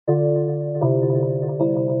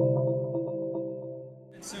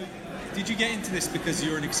did you get into this because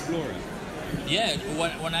you're an explorer? Yeah,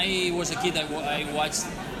 when I was a kid, I watched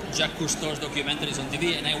Jacques Cousteau's documentaries on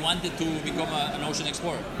TV, and I wanted to become an ocean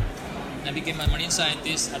explorer. And I became a marine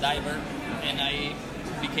scientist, a diver, and I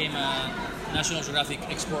became a National Geographic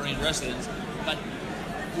explorer in residence. But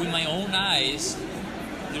with my own eyes,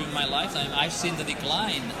 during my lifetime, I've seen the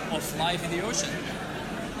decline of life in the ocean.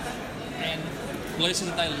 And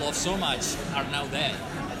places that I love so much are now dead.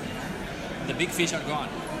 The big fish are gone.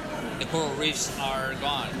 The coral reefs are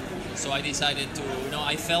gone. So I decided to,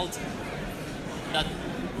 I felt that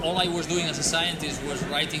all I was doing as a scientist was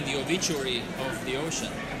writing the obituary of the ocean.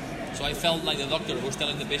 So I felt like the doctor who's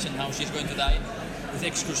telling the patient how she's going to die with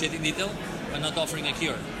excruciating detail, but not offering a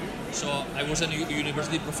cure. So I was a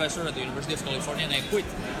university professor at the University of California, and I quit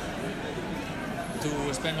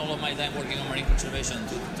to spend all of my time working on marine conservation,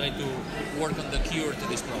 to try to work on the cure to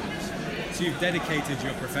these problems. So you've dedicated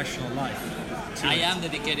your professional life to I am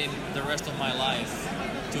dedicating the rest of my life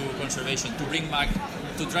to conservation, to bring back,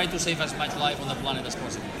 to try to save as much life on the planet as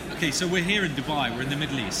possible. Okay, so we're here in Dubai, we're in the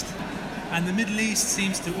Middle East. And the Middle East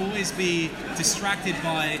seems to always be distracted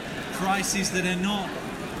by crises that are not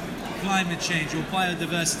climate change or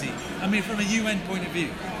biodiversity. I mean, from a UN point of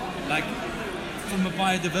view, like from a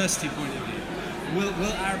biodiversity point of view,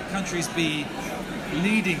 will Arab countries be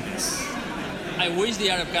leading this? I wish the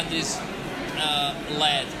Arab countries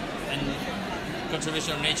led and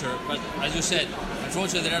conservation of nature, but as you said,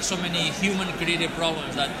 unfortunately there are so many human-created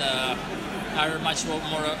problems that are much more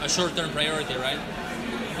a short-term priority, right?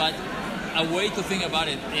 But a way to think about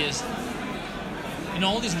it is,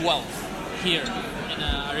 all this wealth here in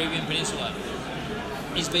the Arabian Peninsula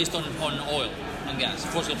is based on oil and gas,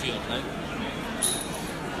 fossil fuels, right?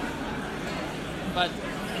 But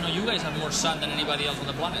you guys have more sun than anybody else on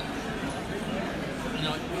the planet.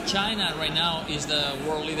 China right now is the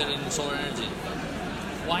world leader in solar energy.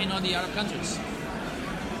 Why not the Arab countries?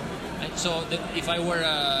 Right? So if I were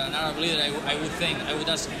an Arab leader, I would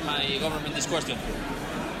ask my government this question.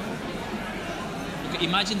 Okay,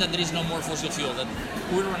 imagine that there is no more fossil fuel, that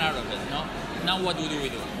we run out of it. No? Now what do we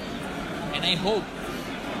do? And I hope,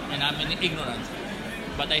 and I'm ignorant,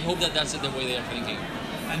 but I hope that that's the way they are thinking.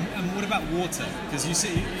 And what about water? Because you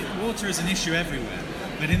see, water is an issue everywhere.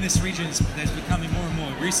 But in this region, there's becoming more and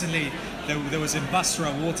more. Recently, there was in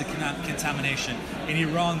Basra water contamination. In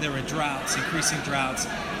Iran, there are droughts, increasing droughts.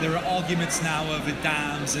 There are arguments now over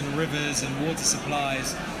dams and rivers and water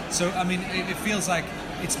supplies. So, I mean, it feels like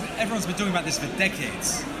everyone's been talking about this for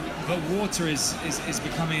decades. But water is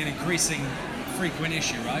becoming an increasing frequent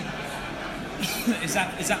issue, right? Is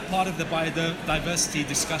that part of the biodiversity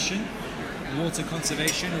discussion? Water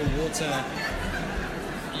conservation or water?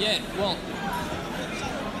 Yeah, well,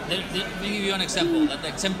 let me give you an example that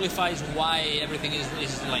exemplifies why everything is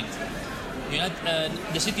linked.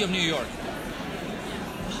 The city of New York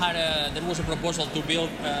there was a proposal to build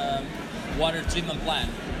a water treatment plant,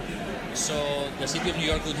 so the city of New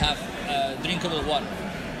York would have drinkable water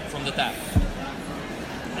from the tap.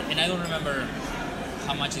 And I don't remember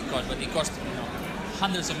how much it cost, but it cost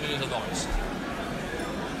hundreds of millions of dollars.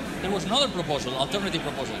 There was another proposal, alternative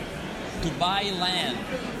proposal, to buy land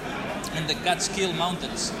in the Catskill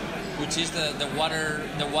Mountains, which is the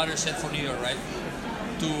watershed for New York, right?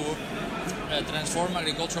 To transform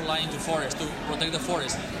agricultural land into forest, to protect the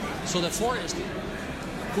forest. So the forest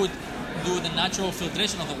could do the natural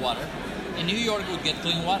filtration of the water, and New York would get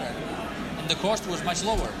clean water. And the cost was much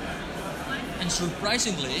lower. And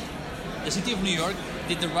surprisingly, the city of New York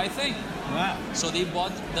did the right thing. Wow. So they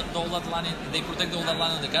bought all that land, they protect all that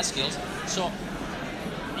land on the Catskills. So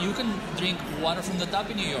you can drink water from the tap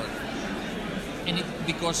in New York. And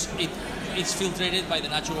because it's filtrated by the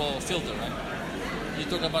natural filter, right? You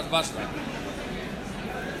talk about Basra.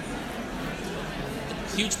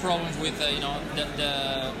 Huge problems with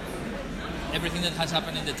the everything that has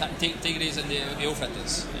happened in the Tigris and the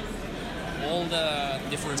Euphrates. All the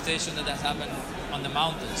deforestation that has happened on the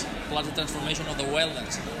mountains, plus the transformation of the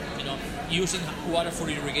wetlands, using water for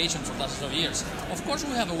irrigation for thousands of years. Of course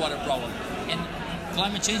we have a water problem, and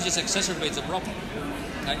climate change just exacerbates the problem,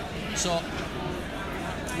 right? So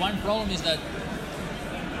one problem is that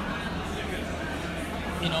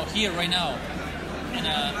here right now in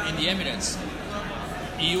the Emirates,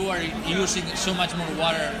 you are using so much more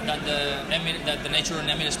water that the nature in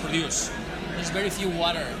the Emirates produce. There's very few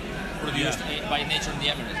water produced by nature in the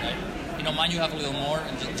Emirates, right? Man, you have a little more,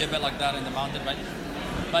 and Jebel like that in the mountain, right?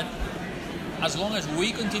 But as long as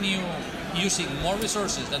we continue using more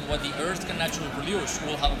resources than what the Earth can naturally produce,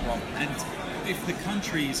 we'll have a problem. And if the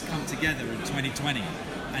countries come together in 2020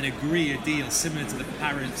 and agree a deal similar to the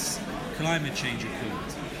Paris Climate Change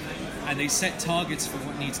Accord, and they set targets for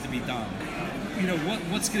what needs to be done. You know,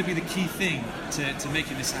 what's going to be the key thing to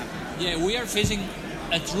making this happen? Yeah, we are facing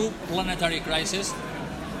a true planetary crisis,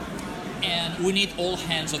 and we need all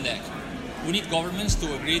hands on deck. We need governments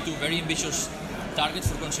to agree to very ambitious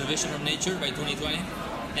targets for conservation of nature by 2020,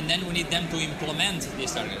 and then we need them to implement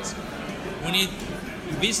these targets. We need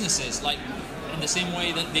businesses, like in the same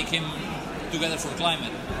way that they came together for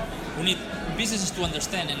climate. We need businesses to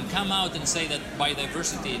understand and come out and say that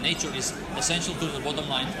biodiversity, nature is essential to the bottom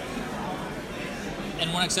line.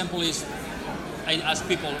 And one example is, I ask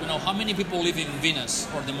people, you know, how many people live in Venus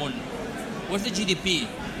or the moon? What's the GDP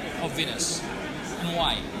of Venus and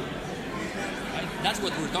why? Right? That's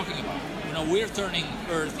what we're talking about. You know, we're turning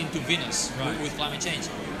Earth into Venus with climate change.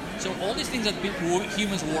 So all these things that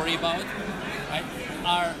humans worry about, right,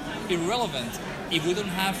 are irrelevant if we don't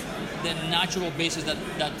have the natural basis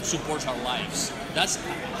that supports our lives. That's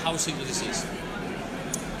how simple this is.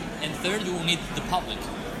 And third, we need the public.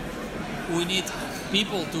 We need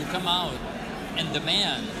people to come out and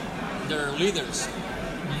demand their leaders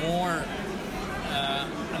more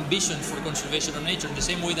ambition for conservation of nature, in the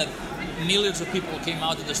same way that millions of people came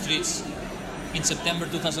out to the streets in September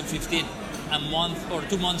 2015, a month or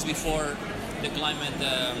 2 months before the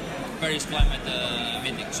Paris climate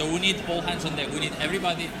meeting. So we need all hands on deck. We need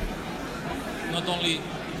everybody,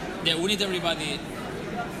 we need everybody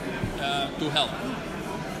to help.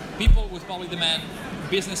 People with public demand,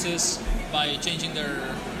 businesses by changing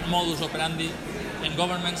their modus operandi, and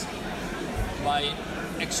governments by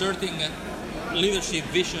exerting leadership,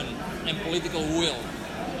 vision, and political will.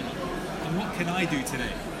 And what can I do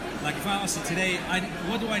today? Like if I ask you today,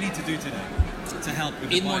 what do I need to do today to help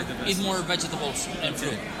with the biodiversity? Eat more vegetables and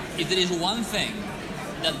fruit. If there is one thing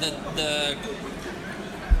that the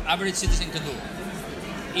average citizen can do,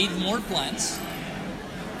 eat more plants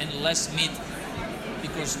and less meat,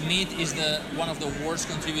 because meat is one of the worst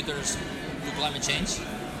contributors to climate change.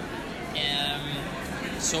 And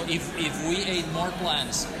so if we ate more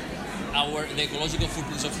plants, the ecological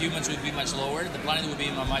footprints of humans would be much lower, the planet would be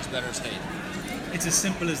in a much better state. It's as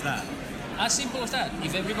simple as that. As simple as that.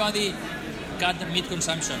 If everybody cut the meat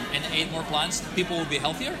consumption and ate more plants, people would be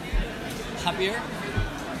healthier, happier,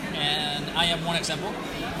 and I am one example.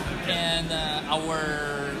 And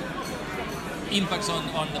our impacts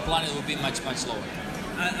on the planet would be much, much lower.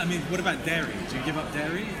 I mean, what about dairy? Do you give up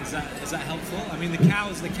dairy? Is that helpful? I mean, the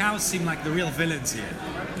cows seem like the real villains here.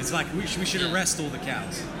 It's like we should arrest all the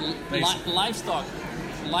cows.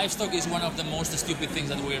 Livestock is one of the most stupid things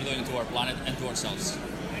that we are doing to our planet and to ourselves.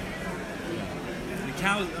 The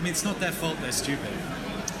cows, I mean, it's not their fault they're stupid.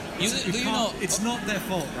 You know? It's not their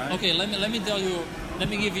fault, right? Okay, let me tell you. Let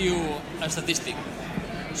me give you a statistic,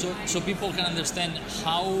 so people can understand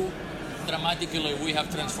how dramatically we have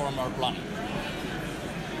transformed our planet.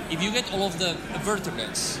 If you get all of the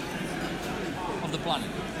vertebrates of the planet,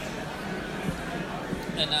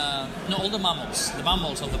 and all the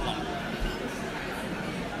mammals of the planet,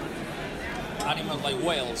 animals like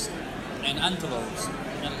whales and antelopes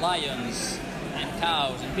and lions and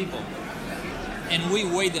cows and people, and we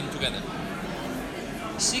weigh them together,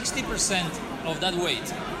 60% of that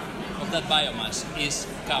weight, of that biomass, is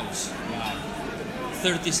cows. Wow.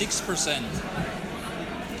 36%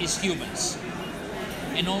 is humans.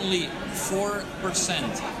 And only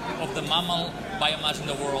 4% of the mammal biomass in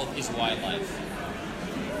the world is wildlife.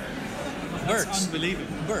 Birds. That's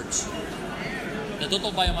unbelievable. Birds. The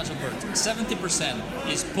total biomass of birds. 70%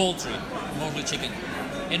 is poultry, mostly chicken.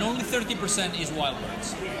 And only 30% is wild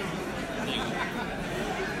birds. There you go.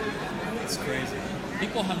 It's crazy.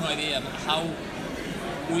 People have no idea how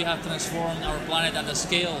we have transformed our planet at a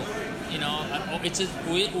scale. You know,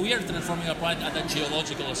 we are transforming our planet at a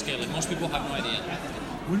geological scale, and most people have no idea.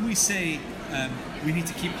 When we say we need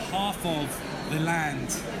to keep half of the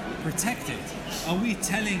land protected, are we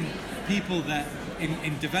telling people that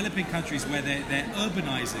in developing countries where they're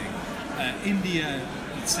urbanizing, India,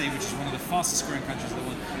 let's say, which is one of the fastest growing countries in the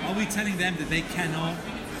world, are we telling them that they cannot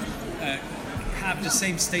have the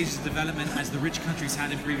same stages of development as the rich countries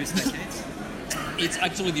had in previous decades? It's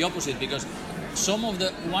actually the opposite, because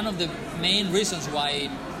one of the main reasons why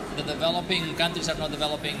the developing countries are not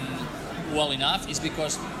developing well enough is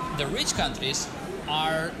because the rich countries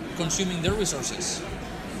are consuming their resources.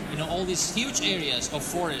 You know, all these huge areas of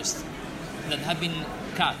forest that have been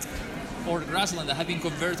cut, or grassland that have been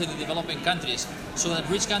converted in developing countries so that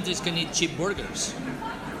rich countries can eat cheap burgers.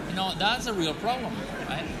 You know, that's a real problem,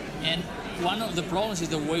 right? And one of the problems is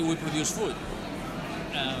the way we produce food.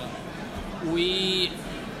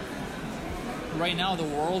 Right now, the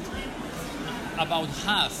world, about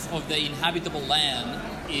half of the inhabitable land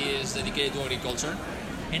is dedicated to agriculture,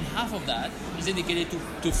 and half of that is dedicated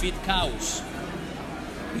to feed cows,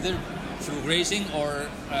 either through grazing or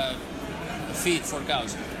feed for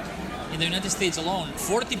cows. In the United States alone,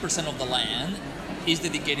 40% of the land is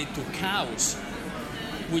dedicated to cows,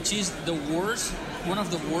 which is one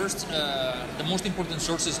of the worst, the most important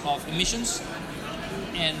sources of emissions,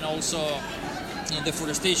 and also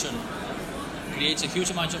deforestation creates a huge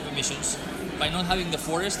amount of emissions. By not having the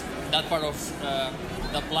forest, that part of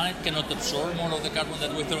the planet cannot absorb more of the carbon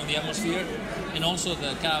that we throw in the atmosphere, and also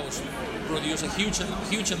the cows produce a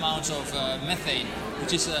huge amounts of methane,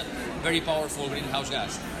 which is a very powerful greenhouse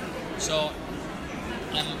gas. So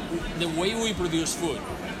the way we produce food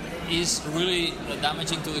is really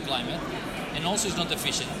damaging to the climate, and also is not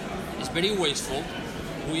efficient. It's very wasteful.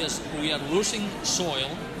 We are losing soil,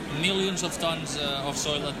 millions of tons of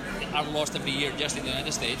soil that are lost every year just in the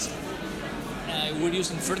United States. We're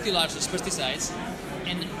using fertilizers, pesticides,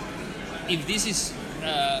 and if this is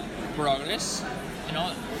progress,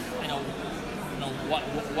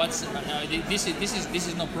 this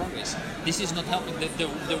is not progress. This is not helping.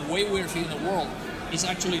 The way we're feeding the world is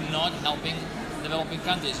actually not helping developing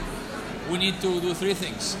countries. We need to do three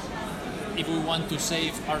things if we want to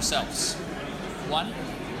save ourselves. One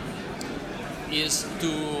is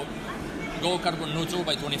to go carbon neutral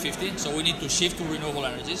by 2050, so we need to shift to renewable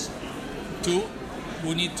energies. Two,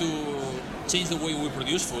 we need to change the way we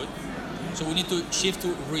produce food, so we need to shift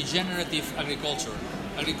to regenerative agriculture.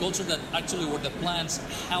 Agriculture that actually where the plants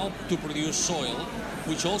help to produce soil,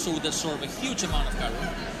 which also would absorb a huge amount of carbon,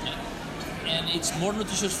 and it's more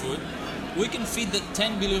nutritious food. We can feed the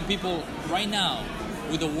 10 billion people right now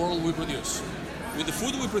with the world we produce. With the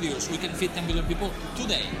food we produce, we can feed 10 billion people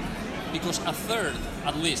today, because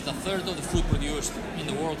at least a third of the food produced in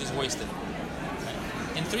the world is wasted.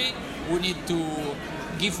 And three, we need to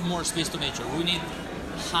give more space to nature. We need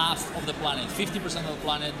half of the planet, 50% of the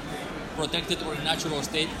planet, protected or in natural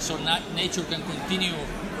state, so nature can continue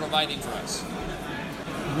providing for us.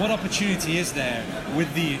 What opportunity is there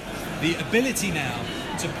with the ability now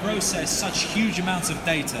to process such huge amounts of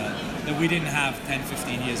data that we didn't have 10,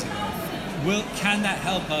 15 years ago? Can that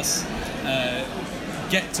help us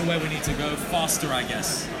get to where we need to go faster, I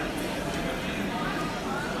guess?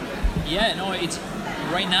 Yeah, no, it's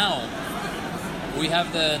right now we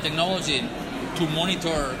have the technology to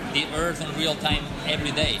monitor the Earth in real time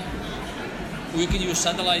every day. We can use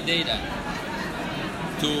satellite data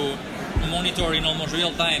to monitor in almost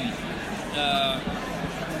real time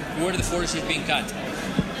where the forest is being cut,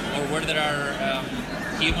 or where there are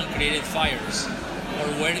human-created fires,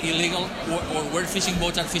 or where fishing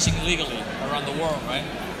boats are fishing illegally around the world, right?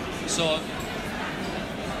 So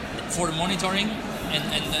for monitoring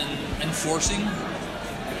and enforcing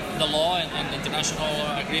the law and international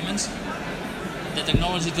agreements, the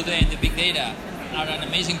technology today and the big data are an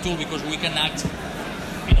amazing tool, because we can act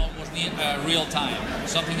in almost real time,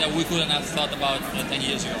 something that we couldn't have thought about 10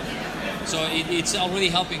 years ago. So it's already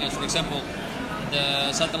helping us. For example,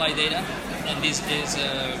 the satellite data, and this is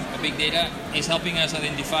big data, is helping us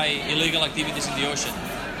identify illegal activities in the ocean,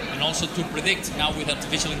 and also to predict, now with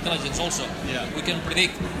artificial intelligence also, we can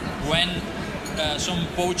predict when some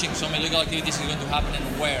poaching, some illegal activities is going to happen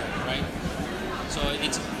and where, right? So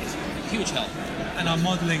it's huge help. And our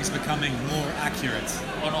modeling is becoming more accurate.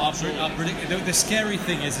 Oh no, absolutely. The scary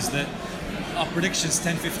thing is that our predictions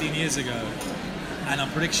 10, 15 years ago and our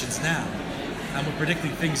predictions now, and we're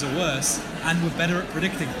predicting things are worse, and we're better at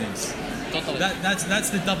predicting things. Totally. That's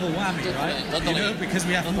the double whammy, right? Totally. Because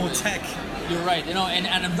we have more tech. You're right.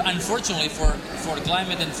 And unfortunately for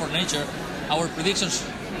climate and for nature, our predictions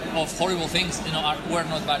of horrible things, were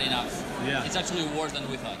not bad enough. Yeah. It's actually worse than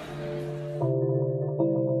we thought.